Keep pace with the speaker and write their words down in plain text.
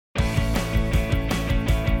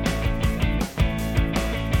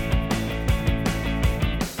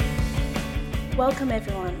Welcome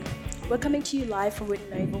everyone. We're coming to you live from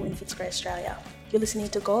Written Oval in Footscray, Australia. You're listening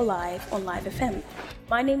to Go Live on Live FM.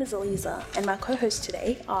 My name is Eliza and my co-hosts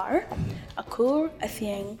today are Akur,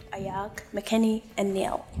 Athieng, Ayak, McKenny and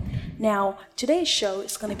Neil. Now, today's show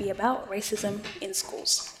is going to be about racism in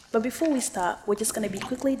schools. But before we start, we're just going to be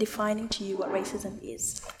quickly defining to you what racism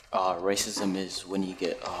is. Racism is when you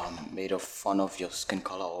get made of fun of your skin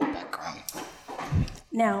color or background.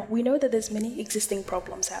 Now, we know that there's many existing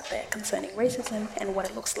problems out there concerning racism and what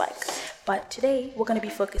it looks like. But today, we're going to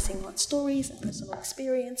be focusing on stories and personal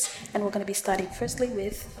experience, and we're going to be starting firstly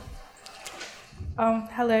with...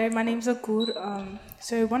 Hello, my name's Akur.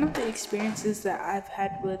 So one of the experiences that I've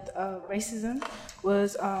had with racism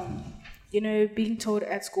was, being told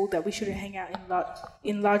at school that we shouldn't hang out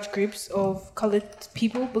in large groups of colored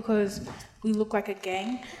people because we look like a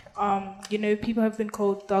gang. People have been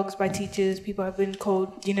called dogs by teachers. People have been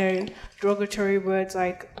called, derogatory words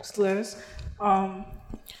like slurs.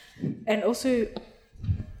 And also,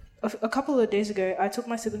 a couple of days ago, I took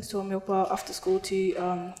my siblings to a milk bar after school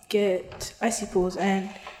to get icy pools, and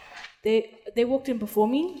they walked in before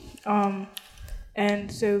me.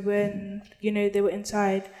 And so when, they were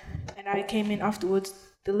inside and I came in afterwards,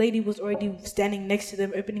 the lady was already standing next to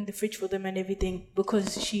them, opening the fridge for them and everything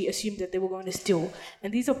because she assumed that they were going to steal.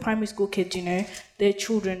 And these are primary school kids, they're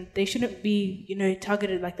children. They shouldn't be,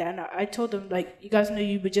 targeted like that. And I told them, you guys know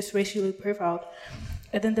you were just racially profiled.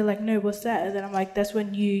 And then they're like, no, what's that? And then I'm like, that's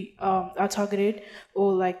when you are targeted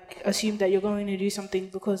or assume that you're going to do something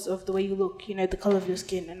because of the way you look, the color of your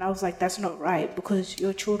skin. And I was like, that's not right because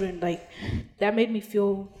you're children. That made me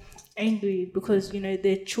feel angry because,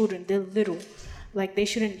 they're children, they're little. They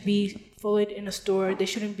shouldn't be followed in a store. They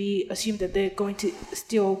shouldn't be assumed that they're going to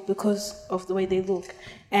steal because of the way they look.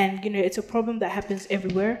 And, it's a problem that happens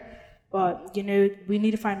everywhere. But, we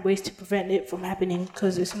need to find ways to prevent it from happening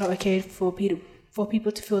because it's not okay for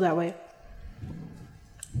people to feel that way.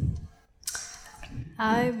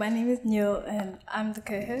 Hi, my name is Neil and I'm the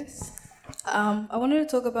co-host. I wanted to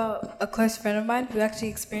talk about a close friend of mine who actually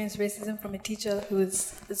experienced racism from a teacher who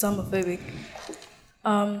is Islamophobic.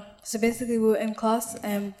 So basically we were in class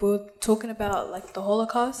and we were talking about the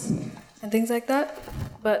Holocaust and things like that.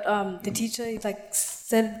 But the teacher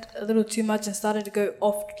said a little too much and started to go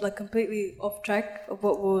off, completely off track of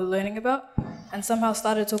what we were learning about, and somehow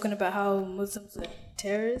started talking about how Muslims are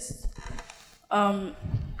terrorists.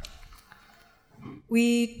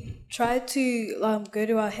 We tried to go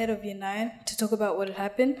to our head of Year 9 to talk about what had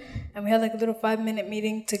happened, and we had a little 5-minute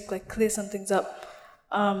meeting to clear some things up.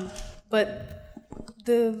 But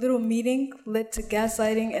the little meeting led to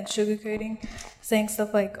gaslighting and sugarcoating, saying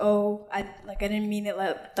stuff like, "Oh, I didn't mean it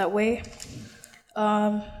that way."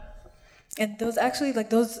 And there was actually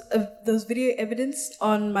those video evidence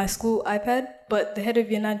on my school iPad, but the head of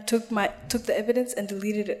Year 9 took the evidence and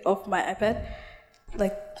deleted it off my iPad,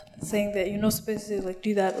 saying that you're not supposed to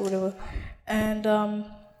do that or whatever. And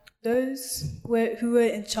those who were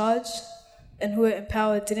in charge and who were in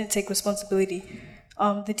power didn't take responsibility.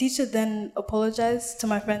 The teacher then apologized to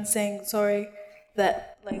my friend, saying sorry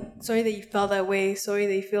that you felt that way, sorry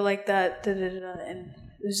that you feel like that, and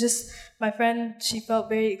it was just, my friend, she felt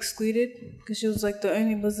very excluded because she was the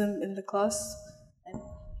only Muslim in the class. And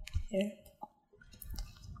yeah.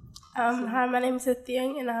 Hi, my name is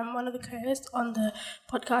Athieng and I'm one of the co-hosts on the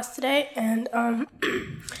podcast today. And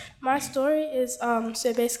my story is,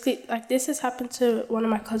 so basically, this has happened to one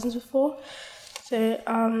of my cousins before. So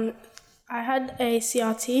I had a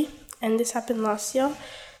CRT and this happened last year.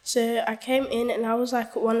 So I came in and I was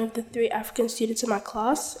one of the 3 African students in my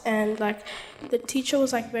class, and the teacher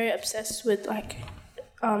was very obsessed with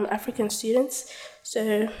African students.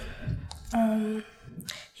 So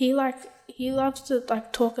he loves to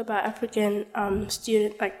talk about African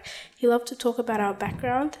student, he loved to talk about our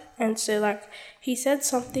background, and so he said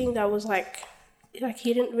something that was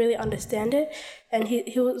he didn't really understand it, and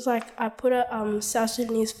he was I put a South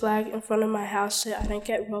Sudanese flag in front of my house so I don't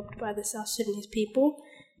get robbed by the South Sudanese people.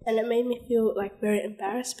 And it made me feel very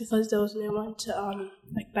embarrassed because there was no one to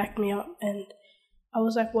back me up, and I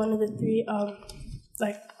was one of the 3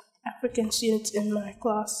 African students in my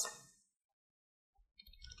class.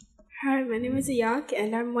 Hi, my name is Ayak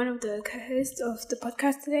and I'm one of the co-hosts of the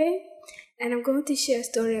podcast today, and I'm going to share a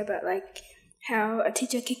story about how a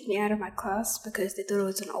teacher kicked me out of my class because they thought it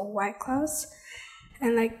was an all-white class.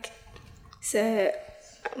 And so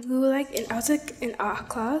we were I was in art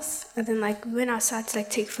class, and then we went outside to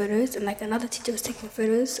take photos, and another teacher was taking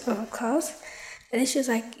photos of our class, and then she was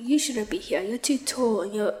you shouldn't be here, you're too tall,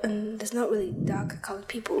 and there's not really dark colored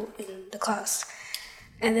people in the class.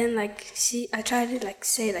 And then like I tried to like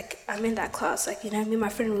say like I'm in that class, like me and my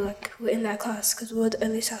friend we're in that class because we were the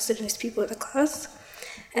only South Sudanese people in the class.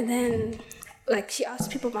 And then like she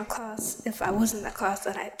asked people in my class if I was in that class,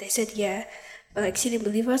 and they said yeah, but like she didn't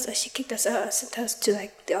believe us, and she kicked us out and sent us to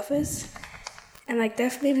like the office. And like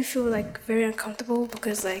that made me feel like very uncomfortable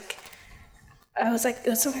because like I was like, it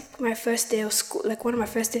was like my first day of school, like one of my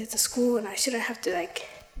first days of school, and I shouldn't have to like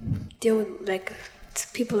deal with like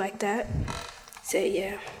people like that. So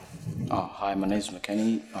yeah. Hi, my name is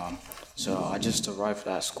McKenny. So I just arrived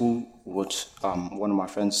at school, which one of my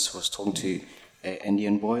friends was talking to an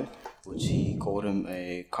Indian boy, which he called him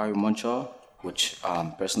a curry muncher, which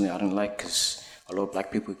personally I didn't like because a lot of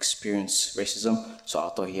black people experience racism. So I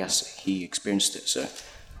thought he experienced it. So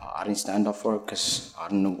I didn't stand up for it because I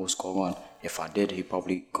didn't know what was going on. If I did, he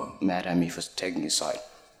probably got mad at me for taking his side.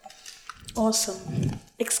 Awesome.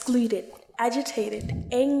 Excluded, agitated,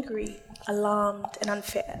 angry, alarmed, and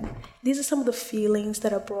unfair. These are some of the feelings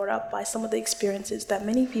that are brought up by some of the experiences that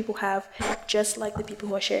many people have, just like the people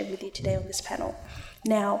who are sharing with you today on this panel.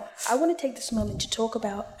 Now, I want to take this moment to talk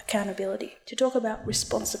about accountability, to talk about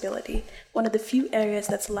responsibility, one of the few areas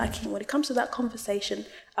that's lacking when it comes to that conversation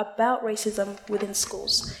about racism within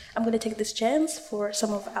schools. I'm going to take this chance for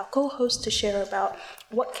some of our co-hosts to share about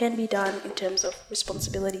what can be done in terms of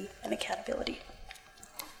responsibility and accountability.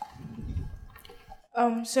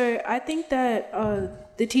 So I think that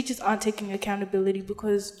the teachers aren't taking accountability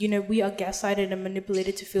because, we are gaslighted and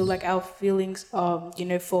manipulated to feel like our feelings are,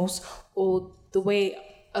 false, or the way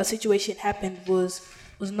a situation happened was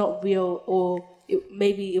not real, or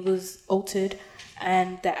maybe it was altered,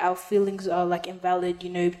 and that our feelings are like invalid.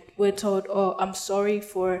 We're told, oh, I'm sorry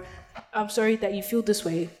that you feel this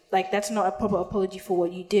way. Like, that's not a proper apology for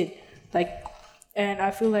what you did. Like, and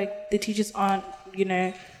I feel like the teachers aren't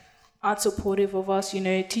supportive of us.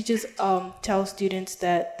 Teachers tell students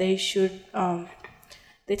that they should,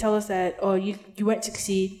 they tell us that, oh, you won't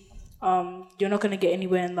succeed, you're not going to get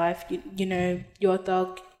anywhere in life, you're a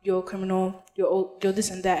thug, you're a criminal, you're this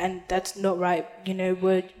and that, and that's not right.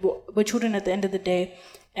 We're children at the end of the day,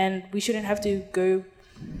 and we shouldn't have to go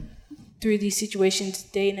through these situations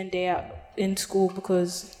day in and day out in school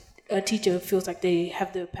because a teacher feels like they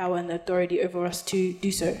have the power and the authority over us to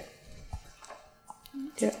do so.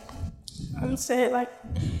 Yeah. So like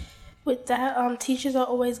with that, teachers are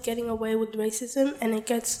always getting away with racism, and it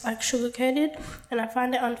gets like sugar-coated, and I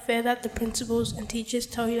find it unfair that the principals and teachers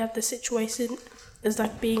tell you that the situation is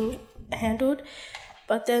like being handled,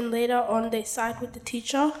 but then later on they side with the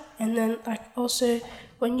teacher, and then like also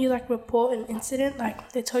when you like report an incident,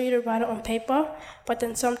 like they tell you to write it on paper, but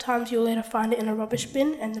then sometimes you'll later find it in a rubbish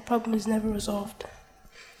bin and the problem is never resolved.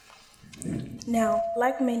 Now,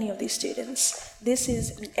 like many of these students, this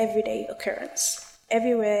is an everyday occurrence,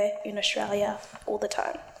 everywhere in Australia, all the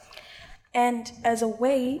time. And as a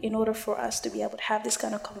way, in order for us to be able to have this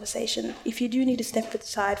kind of conversation, if you do need to step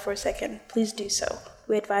aside for a second, please do so.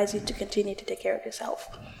 We advise you to continue to take care of yourself.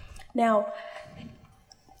 Now,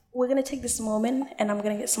 we're going to take this moment, and I'm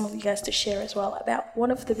going to get some of you guys to share as well about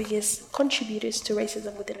one of the biggest contributors to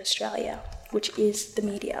racism within Australia, which is the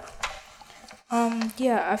media.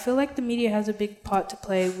 I feel like the media has a big part to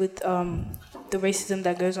play with the racism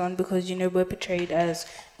that goes on because, we're portrayed as,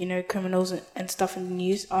 criminals and stuff in the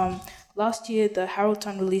news. Last year, the Herald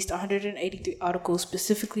Sun released 183 articles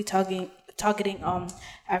specifically targeting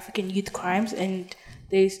African youth crimes, and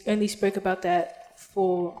they only spoke about that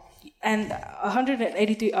and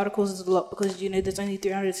 183 articles is a lot because, there's only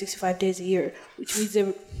 365 days a year, which means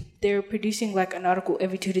they're producing like an article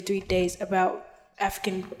every 2 to 3 days about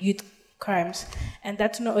African youth crimes, and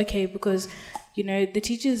that's not okay because the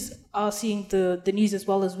teachers are seeing the news as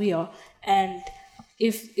well as we are, and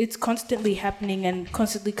if it's constantly happening and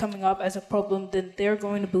constantly coming up as a problem, then they're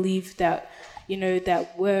going to believe that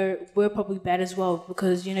that we're probably bad as well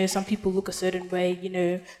because some people look a certain way,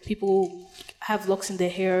 people have locks in their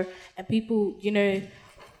hair, and people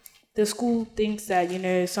the school thinks that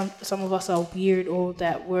some of us are weird or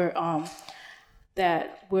that we're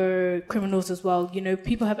criminals as well.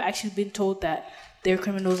 People have actually been told that they're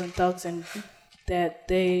criminals and thugs and that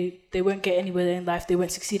they won't get anywhere in life, they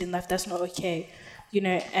won't succeed in life. That's not okay,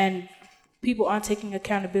 and people aren't taking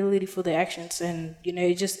accountability for their actions, and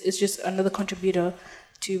it's just another contributor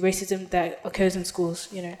to racism that occurs in schools.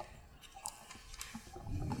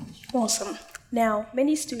 Awesome. Now,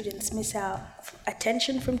 many students miss out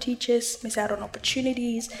attention from teachers, miss out on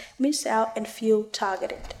opportunities, miss out and feel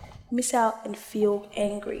targeted, miss out and feel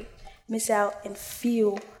angry, miss out and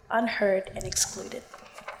feel unheard and excluded.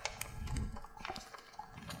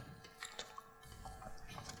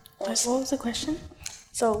 What was the question?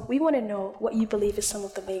 So we want to know what you believe is some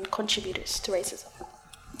of the main contributors to racism.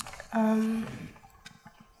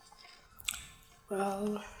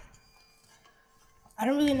 Well, I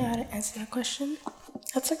don't really know how to answer that question.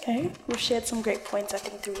 That's okay. We've shared some great points, I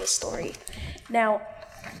think, through your story. Now,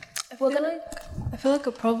 I feel like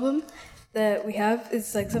a problem that we have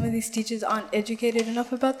is like some of these teachers aren't educated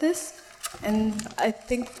enough about this, and I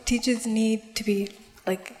think teachers need to be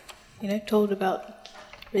like, told about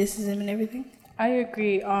racism and everything. I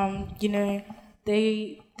agree.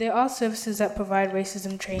 There are services that provide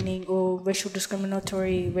racism training or racial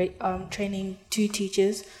discriminatory training to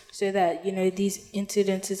teachers, so that these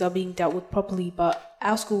incidences are being dealt with properly. But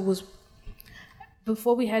our school was,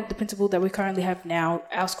 before we had the principal that we currently have now,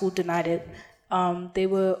 our school denied it. They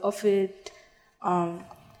were offered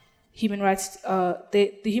human rights.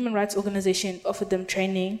 The human rights organization offered them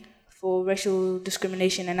training for racial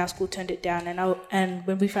discrimination, and our school turned it down. And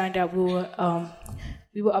when we found out,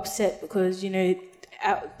 we were upset because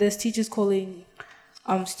there's teachers calling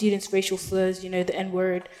students racial slurs, the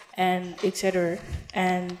N-word and etc.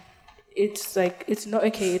 And it's like, it's not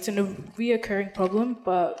okay. It's a reoccurring problem.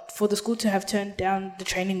 But for the school to have turned down the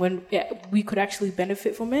training when we could actually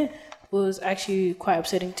benefit from it was actually quite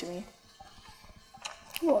upsetting to me.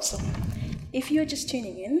 Awesome. If you're just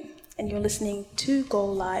tuning in and you're listening to Go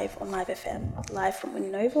Live on Live FM, live from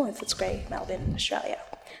Winnoval in Footscray, Melbourne, Australia.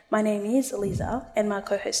 My name is Eliza, and my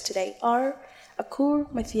co-hosts today are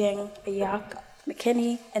Akur, Mathiang, Ayak,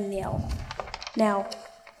 McKenny, and Neil. Now,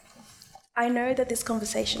 I know that this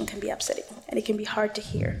conversation can be upsetting and it can be hard to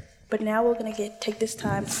hear, but now we're going to take this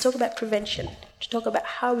time to talk about prevention, to talk about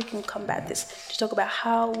how we can combat this, to talk about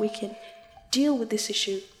how we can deal with this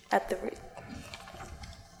issue at the root.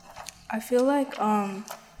 I feel like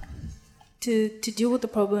to deal with the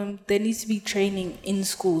problem, there needs to be training in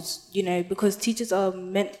schools, because teachers are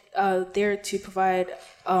there to provide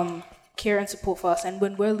care and support for us. And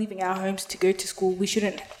when we're leaving our homes to go to school, we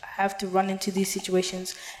shouldn't have to run into these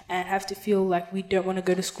situations and have to feel like we don't want to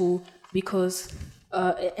go to school because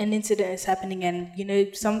an incident is happening. And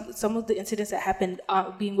some of the incidents that happened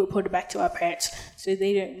aren't being reported back to our parents, so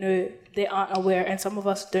they don't know, they aren't aware, and some of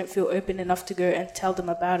us don't feel open enough to go and tell them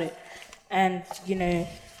about it. And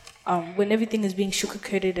when everything is being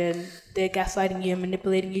sugar-coated and they're gaslighting you and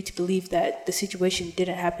manipulating you to believe that the situation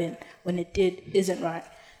didn't happen when it did, isn't right.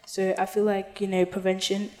 So I feel like,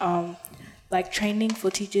 prevention, like training for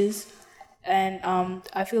teachers, and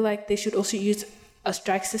I feel like they should also use a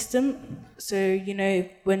strike system. So,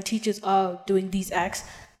 when teachers are doing these acts,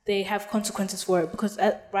 they have consequences for it, because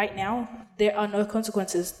right now, there are no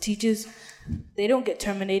consequences. Teachers, they don't get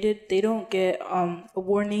terminated, they don't get a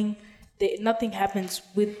warning, nothing happens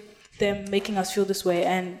with them making us feel this way,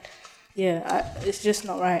 and it's just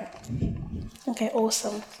not right. Okay,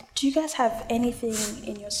 awesome. Do you guys have anything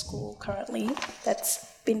in your school currently that's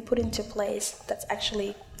been put into place that's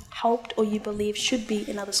actually helped or you believe should be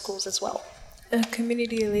in other schools as well? A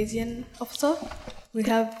community liaison officer. We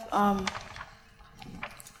have a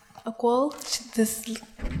call.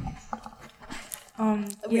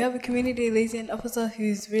 We have a community liaison officer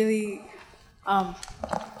who's really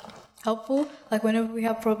helpful. Like whenever we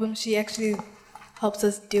have problems, she actually helps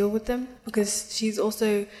us deal with them, because she's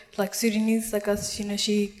also like Sudanese like us.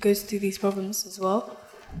 She goes through these problems as well,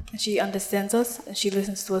 and she understands us and she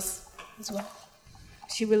listens to us as well.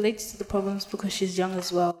 She relates to the problems because she's young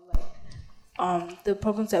as well. The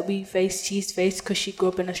problems that we face, she's faced because she grew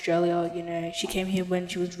up in Australia. She came here when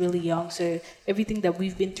she was really young, so everything that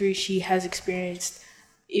we've been through, she has experienced,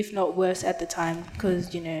 if not worse at the time,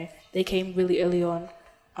 because they came really early on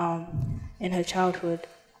in her childhood.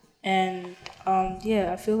 And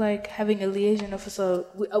I feel like having a liaison officer,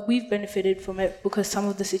 we've benefited from it, because some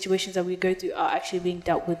of the situations that we go through are actually being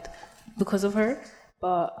dealt with because of her.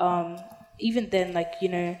 But even then,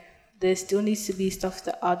 there still needs to be stuff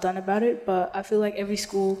that are done about it. But I feel like every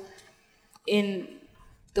school in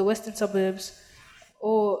the western suburbs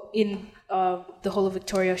or in the whole of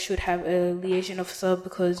Victoria should have a liaison officer,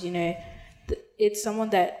 because it's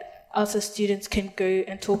someone that us as students can go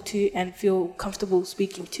and talk to and feel comfortable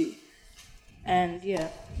speaking to. And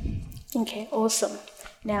Okay, awesome.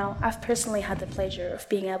 Now, I've personally had the pleasure of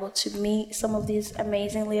being able to meet some of these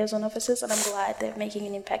amazing liaison officers, and I'm glad they're making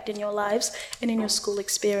an impact in your lives and in your school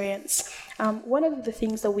experience. One of the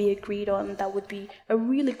things that we agreed on that would be a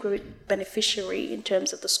really great beneficiary in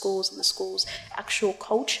terms of the schools and the school's actual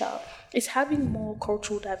culture is having more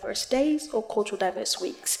cultural diverse days or cultural diverse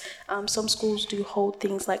weeks. Some schools do hold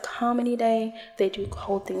things like Harmony Day, they do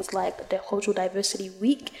hold things like the Cultural Diversity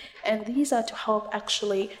Week, and these are to help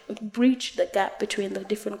actually bridge the gap between the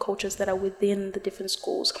different cultures that are within the different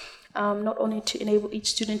schools. Not only to enable each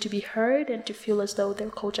student to be heard and to feel as though their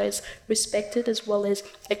culture is respected as well as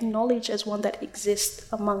acknowledged as one that exists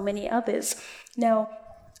among many others. Now,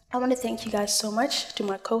 I want to thank you guys so much, to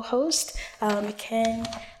my co-host, Ken,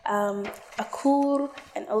 Akur,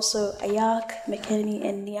 and also Ayak, McKinney,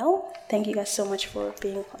 and Niall. Thank you guys so much for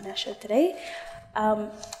being on our show today.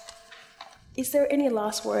 Is there any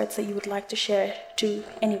last words that you would like to share to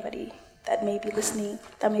anybody that may be listening,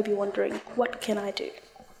 that may be wondering, what can I do?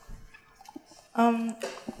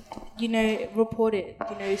 Report it,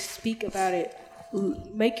 speak about it,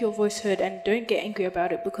 make your voice heard, and don't get angry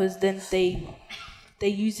about it, because then they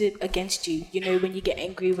use it against you. When you get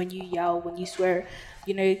angry, when you yell, when you swear,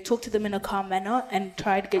 talk to them in a calm manner and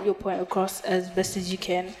try to get your point across as best as you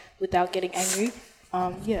can without getting angry.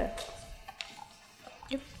 Yeah.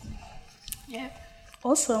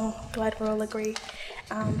 Awesome. Glad we all agree.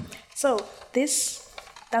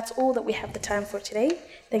 That's all that we have the time for today.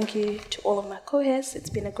 Thank you to all of my co-hosts. It's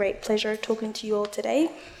been a great pleasure talking to you all today.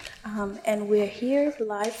 And we're here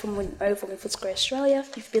live from Footscray, Australia.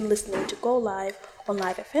 You've been listening to Go Live on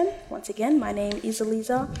Live FM. Once again, my name is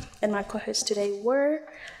Eliza, and my co-hosts today were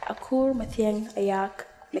Akur, Mathiang, Ayak,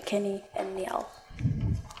 McKenny, and Niall.